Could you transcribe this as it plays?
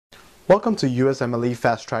Welcome to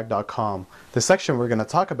USMLEFasttrack.com. The section we're going to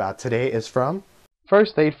talk about today is from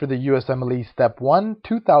First Aid for the USMLE Step 1,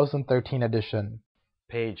 2013 edition.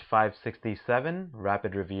 Page 567,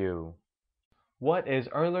 Rapid Review. What is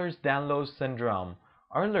Ehlers-Danlos syndrome?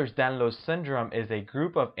 Ehlers-Danlos syndrome is a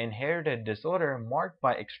group of inherited disorder marked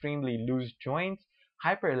by extremely loose joints,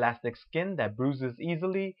 hyperelastic skin that bruises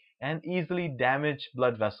easily, and easily damaged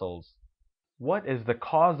blood vessels. What is the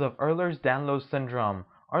cause of Ehlers-Danlos syndrome?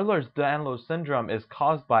 Ehlers-Danlos syndrome is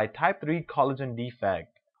caused by type 3 collagen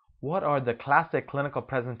defect. What are the classic clinical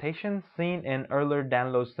presentations seen in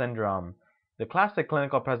Ehlers-Danlos syndrome? The classic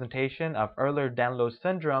clinical presentation of Ehlers-Danlos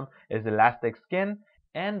syndrome is elastic skin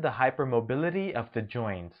and the hypermobility of the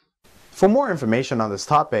joints. For more information on this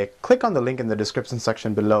topic, click on the link in the description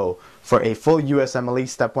section below. For a full USMLE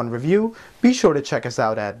Step 1 review, be sure to check us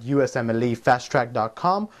out at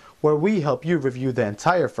USMLEFasttrack.com, where we help you review the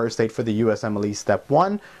entire first aid for the USMLE Step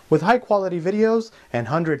 1 with high quality videos and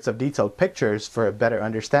hundreds of detailed pictures for a better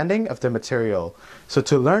understanding of the material. So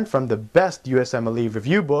to learn from the best USMLE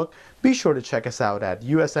review book, be sure to check us out at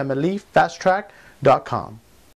USMLEFasttrack.com.